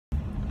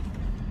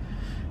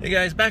Hey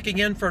guys, back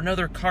again for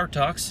another Car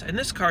Talks. In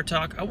this Car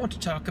Talk, I want to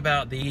talk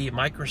about the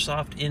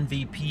Microsoft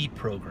MVP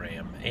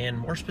program, and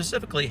more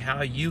specifically,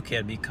 how you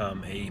can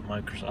become a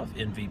Microsoft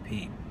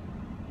MVP.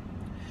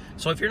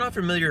 So if you're not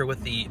familiar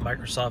with the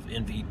Microsoft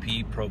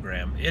MVP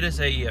program, it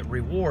is a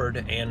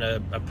reward and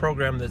a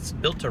program that's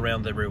built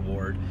around the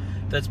reward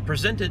that's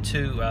presented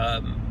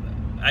to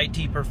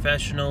IT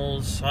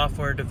professionals,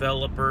 software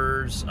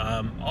developers,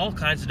 all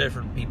kinds of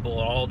different people,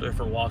 all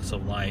different walks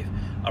of life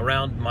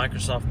around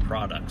Microsoft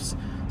products.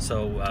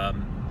 So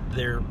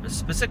they're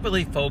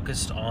specifically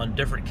focused on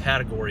different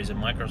categories in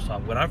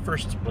Microsoft. When I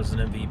first was an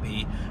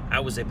MVP,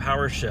 I was a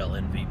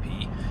PowerShell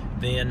MVP.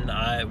 Then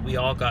we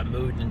all got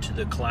moved into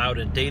the cloud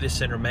and data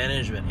center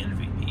management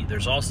MVP.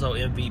 There's also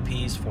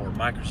MVPs for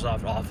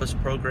Microsoft Office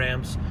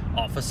programs,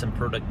 Office and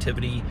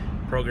productivity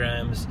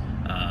programs,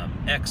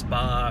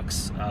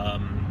 Xbox,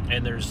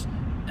 and there's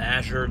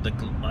Azure,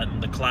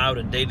 the cloud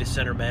and data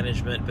center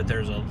management. But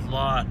there's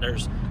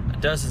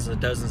dozens and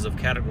dozens of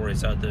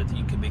categories out there that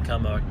you can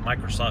become a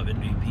Microsoft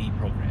MVP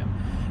program,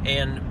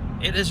 and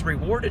it is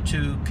rewarded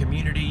to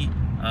community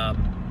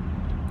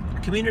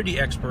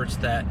experts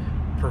that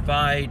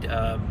provide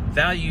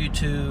value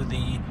to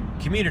the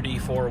community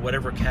for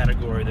whatever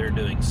category they're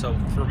doing. So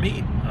for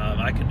me,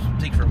 I can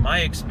speak from my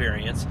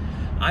experience.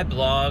 I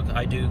blog,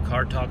 I do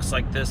Car Talks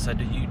like this, I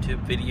do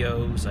YouTube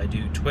videos, I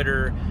do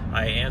Twitter,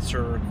 I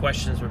answer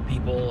questions from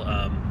people,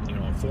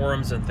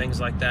 forums and things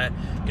like that.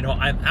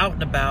 I'm out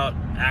and about,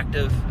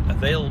 active,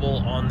 available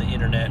on the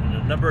internet in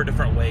a number of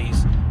different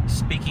ways,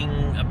 speaking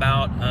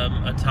about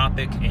a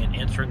topic and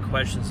answering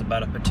questions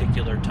about a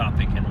particular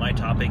topic. And my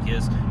topic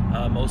is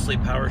mostly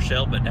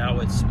PowerShell, but now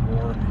it's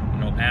more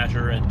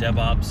Azure and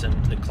DevOps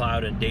and the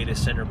cloud and data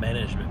center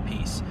management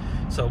piece.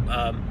 So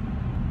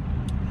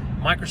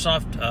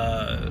Microsoft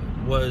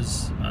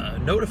was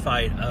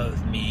notified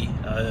of me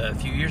a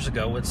few years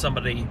ago when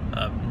somebody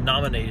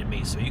nominated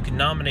me. So you can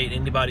nominate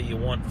anybody you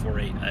want for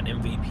an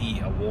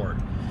MVP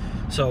award.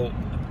 So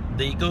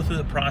they go through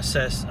the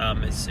process.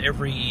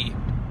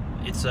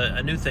 It's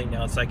a new thing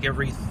now. It's like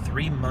every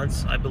 3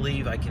 months, I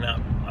believe. I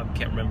can't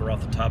remember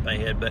off the top of my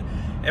head, but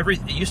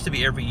it used to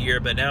be every year,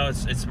 but now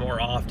it's more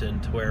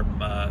often, to where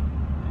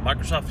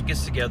Microsoft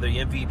gets together, the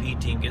MVP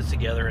team gets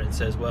together and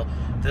says, well,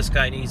 this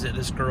guy needs it,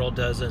 this girl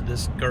doesn't,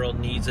 this girl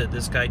needs it,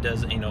 this guy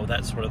doesn't,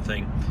 that sort of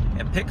thing,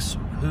 and picks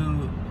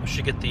who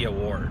should get the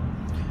award.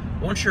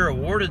 Once you're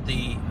awarded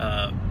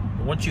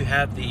once you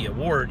have the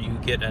award, you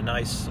get a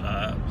nice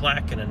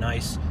plaque and a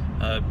nice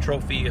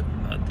trophy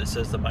that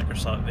says the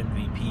Microsoft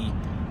MVP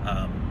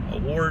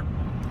award,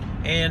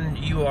 and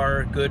you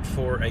are good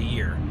for a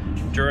year.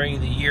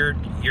 During the year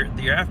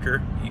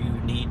after, you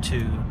need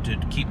to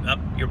keep up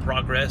your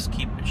progress,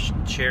 keep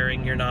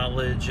sharing your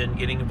knowledge and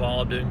getting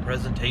involved, doing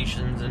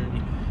presentations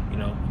and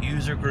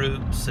user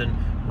groups and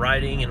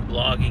writing and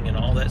blogging and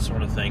all that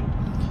sort of thing.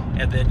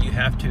 And then you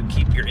have to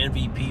keep your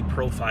MVP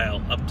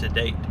profile up to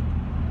date.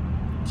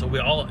 So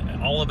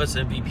all of us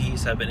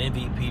MVPs have an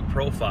MVP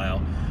profile,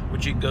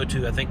 which you can go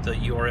to. I think the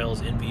URL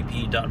is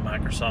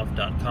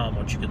mvp.microsoft.com,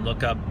 which you can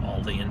look up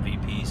all the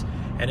MVPs,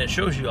 and it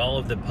shows you all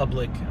of the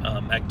public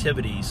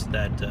activities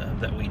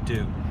that we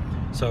do.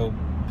 So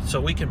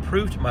we can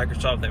prove to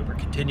Microsoft that we're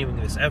continuing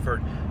this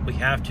effort. We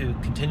have to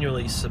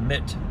continually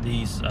submit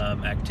these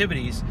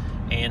activities,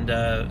 and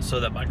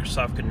so that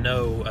Microsoft can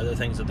know other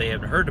things that they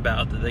haven't heard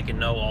about, that they can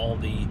know all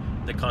the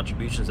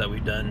contributions that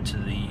we've done to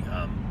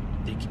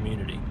the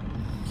community.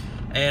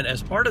 And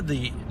as part of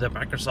the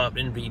Microsoft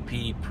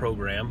MVP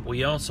program,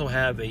 we also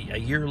have a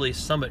yearly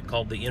summit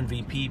called the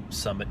MVP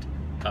Summit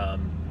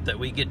that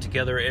we get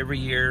together every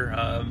year.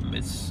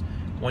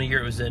 One year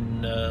it was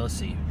in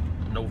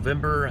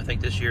November. I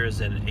think this year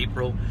is in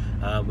April.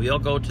 We all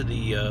go to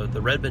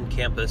the Redmond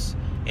campus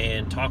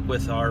and talk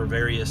with our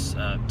various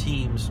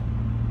teams.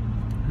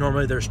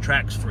 Normally there's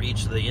tracks for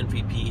each of the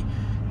MVP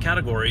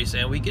categories,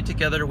 and we get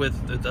together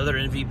with the other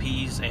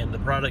MVPs and the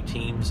product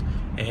teams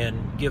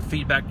and give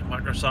feedback to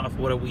Microsoft.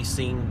 What have we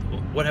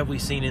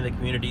seen in the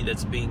community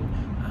that's being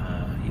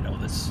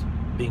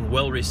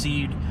well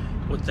received?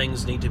 What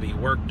things need to be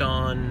worked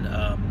on?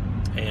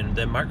 And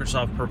then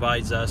Microsoft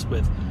provides us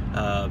with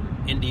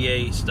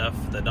NDA stuff,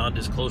 the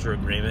non-disclosure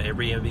agreement.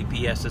 Every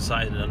MVP has to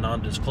sign a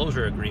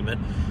non-disclosure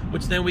agreement,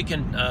 which then we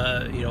can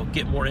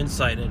get more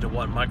insight into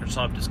what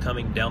Microsoft is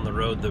coming down the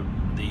road, the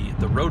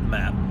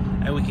roadmap,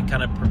 and we can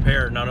kind of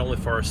prepare not only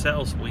for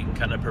ourselves, but we can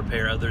kind of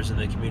prepare others in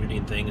the community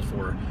and things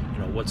for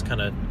what's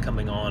kind of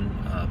coming down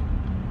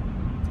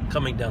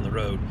the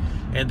road.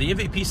 And the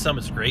MVP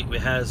Summit's great. It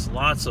has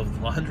hundreds and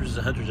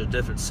hundreds of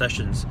different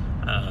sessions,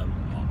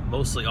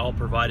 mostly all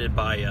provided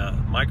by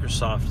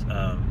Microsoft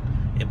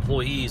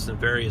employees and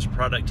various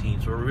product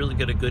teams. We're really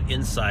get a good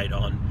insight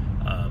on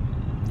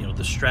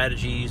the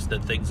strategies, the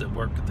things that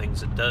work, the things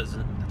that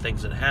doesn't, the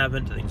things that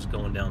haven't, the things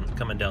coming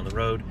down the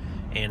road,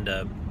 and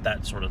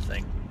that sort of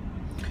thing.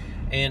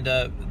 And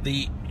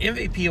the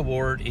MVP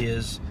award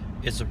is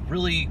a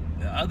really,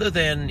 other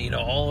than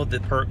all of the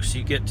perks,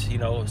 you get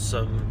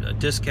some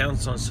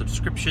discounts on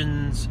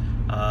subscriptions,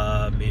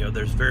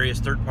 There's various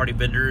third-party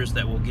vendors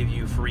that will give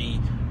you free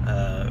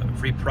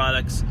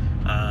products.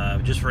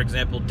 Just for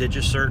example,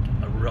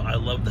 DigiCert, I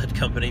love that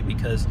company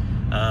because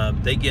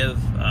they give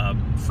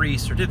free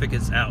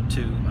certificates out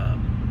to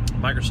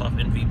Microsoft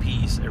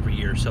MVPs every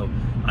year. So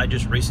I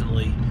just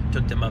recently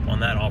took them up on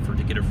that offer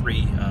to get a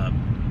free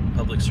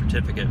public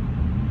certificate.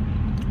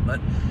 But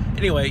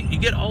anyway, you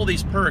get all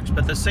these perks,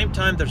 but at the same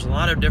time, there's a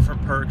lot of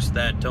different perks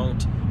that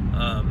don't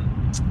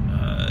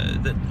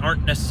that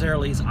aren't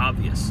necessarily as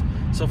obvious.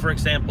 So, for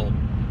example,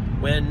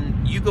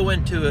 when you go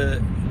into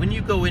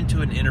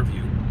an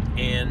interview,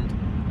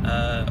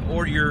 and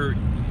or you're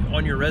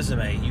on your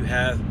resume, you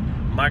have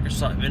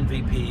Microsoft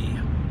MVP.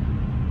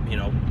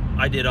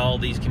 I did all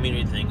these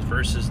community things,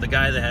 versus the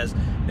guy that has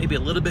maybe a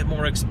little bit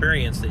more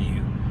experience than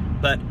you,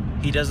 but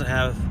he doesn't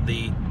have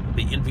the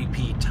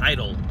MVP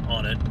title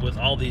on it with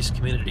all these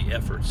community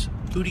efforts.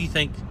 Who do you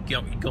think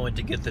going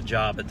to get the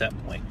job at that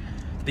point?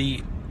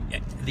 The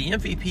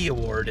MVP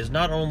award is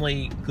not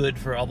only good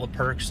for all the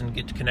perks and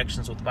get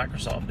connections with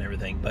Microsoft and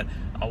everything, but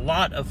a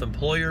lot of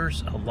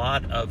employers, a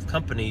lot of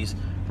companies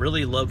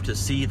really love to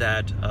see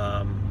that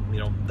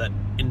that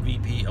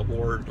MVP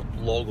award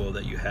logo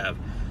that you have.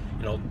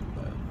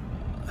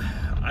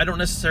 I don't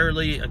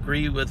necessarily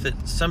agree with it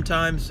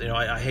sometimes.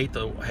 I hate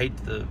the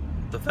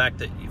fact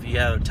that if you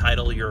have a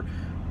title, you're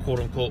quote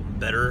unquote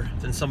better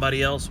than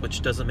somebody else,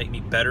 which doesn't make me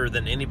better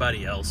than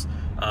anybody else.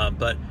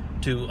 But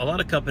to a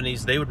lot of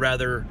companies, they would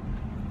rather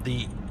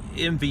the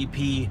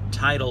MVP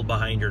title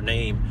behind your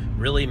name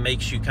really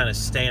makes you kind of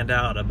stand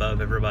out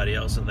above everybody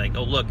else and think,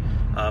 oh look,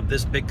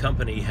 this big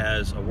company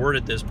has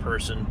awarded this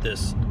person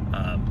this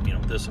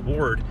this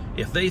award.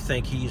 If they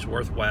think he's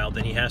worthwhile,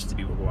 then he has to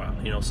be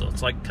worthwhile. So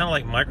it's kind of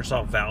like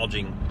Microsoft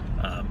vouching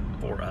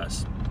for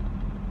us.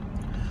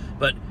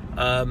 But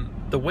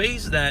the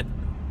ways that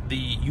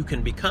you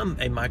can become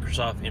a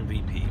Microsoft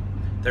MVP,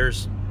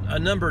 there's a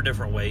number of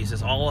different ways.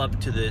 It's all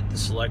up to the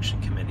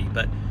selection committee,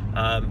 but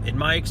in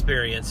my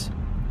experience,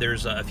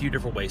 there's a few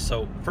different ways.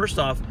 So first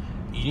off,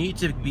 you need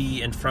to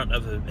be in front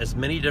of as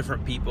many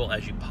different people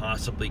as you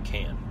possibly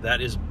can.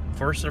 That is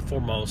first and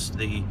foremost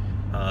the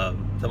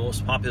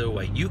most popular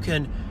way. You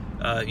can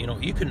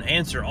you can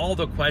answer all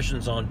the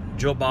questions on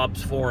Joe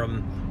Bob's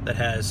forum that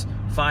has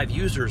 5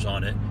 users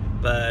on it,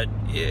 but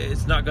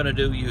it's not going to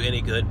do you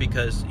any good,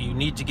 because you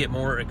need to get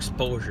more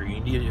exposure. You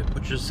need to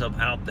put yourself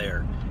out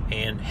there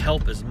and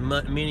help as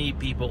many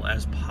people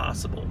as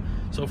possible.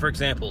 So for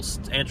example,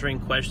 answering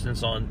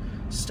questions on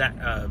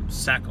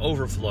Stack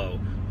Overflow,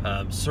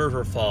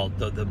 Server Fault,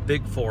 the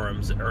big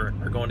forums are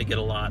going to get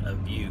a lot of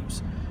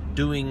views.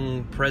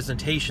 Doing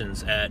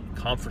presentations at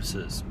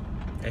conferences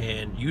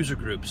and user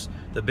groups.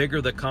 The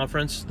bigger the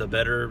conference, the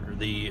better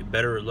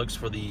it looks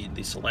for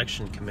the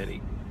selection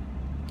committee.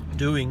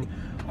 Doing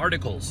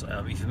articles.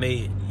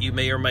 You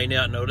may or may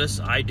not notice,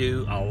 I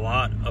do a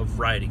lot of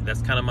writing.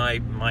 That's kind of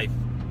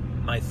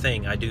my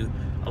thing. I do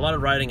a lot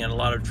of writing and a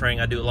lot of training.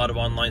 I do a lot of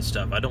online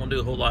stuff. I don't do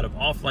a whole lot of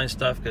offline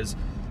stuff because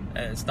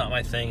it's not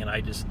my thing, and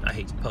I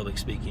hate public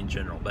speaking in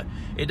general. But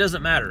it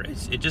doesn't matter.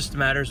 It just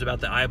matters about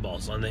the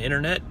eyeballs. On the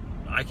internet,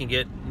 I can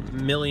get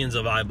millions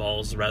of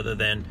eyeballs rather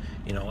than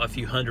a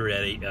few hundred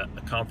at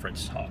a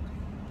conference talk.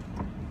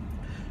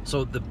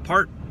 So the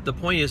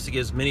point is to get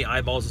as many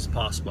eyeballs as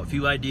possible. A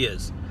few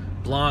ideas.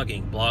 Blog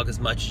as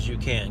much as you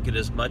can. Get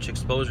as much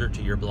exposure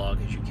to your blog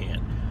as you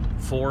can.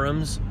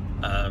 Forums,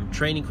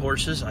 training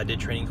courses. I did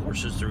training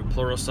courses through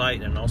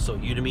Pluralsight and also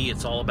Udemy.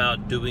 It's all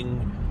about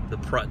doing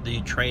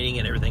the training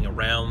and everything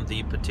around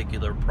the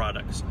particular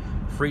products.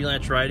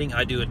 Freelance writing.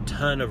 I do a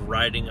ton of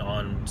writing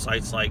on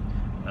sites like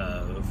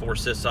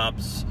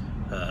 4sysops,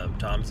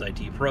 Tom's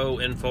IT Pro,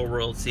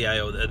 InfoWorld,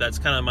 CIO. That's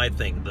kind of my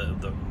thing,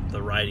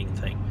 the writing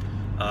thing.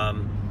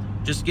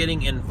 Just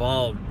getting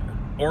involved,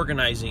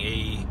 organizing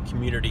a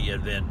community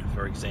event,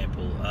 for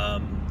example,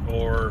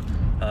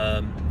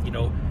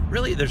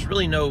 really, there's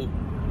really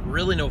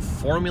no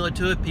formula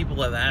to it.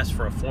 People have asked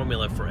for a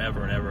formula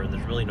forever and ever, and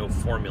there's really no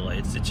formula.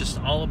 It's just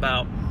all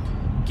about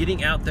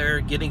getting out there,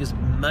 getting as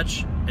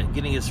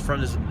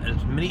front as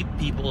many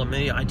people and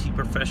many IT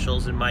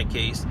professionals, in my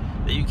case,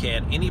 that you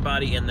can.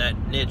 Anybody in that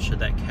niche or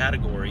that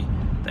category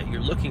that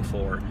you're looking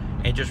for,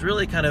 and just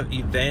really kind of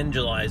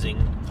evangelizing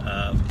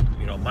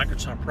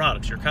Microsoft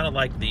products. You're kind of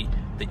like the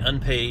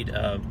unpaid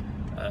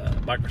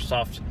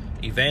Microsoft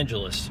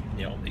evangelist.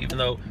 Even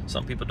though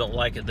some people don't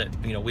like it that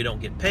we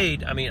don't get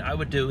paid. I mean, I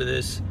would do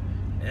this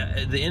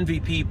the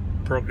MVP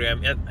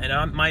program, and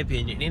in my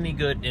opinion, any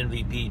good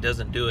MVP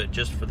doesn't do it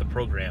just for the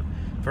program.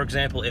 For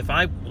example, if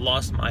I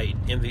lost my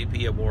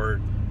MVP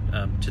award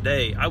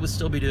today, I would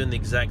still be doing the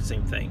exact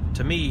same thing.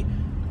 To me,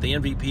 the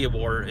MVP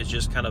award is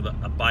just kind of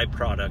a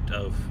byproduct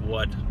of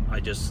what I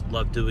just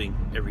love doing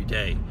every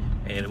day,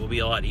 and it will be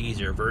a lot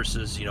easier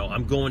versus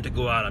I'm going to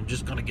go out, I'm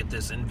just going to get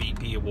this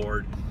MVP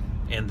award,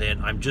 and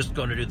then I'm just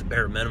going to do the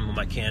bare minimum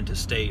I can to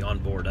stay on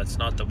board. That's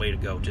not the way to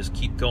go. Just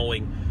keep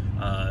going.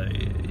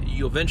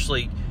 You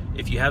eventually,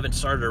 if you haven't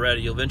started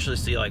already, you'll eventually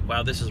see like,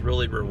 wow, this is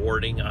really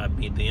rewarding. I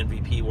mean, the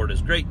MVP award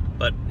is great,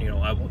 but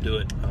I will do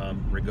it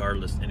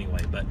regardless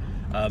anyway. But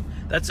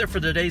That's it for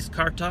today's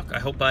Car Talk. I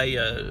hope I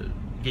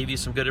gave you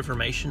some good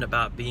information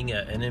about being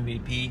an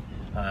MVP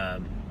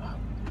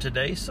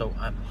today. So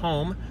I'm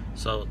home,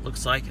 so it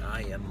looks like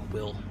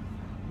will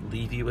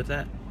leave you with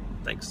that.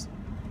 Thanks.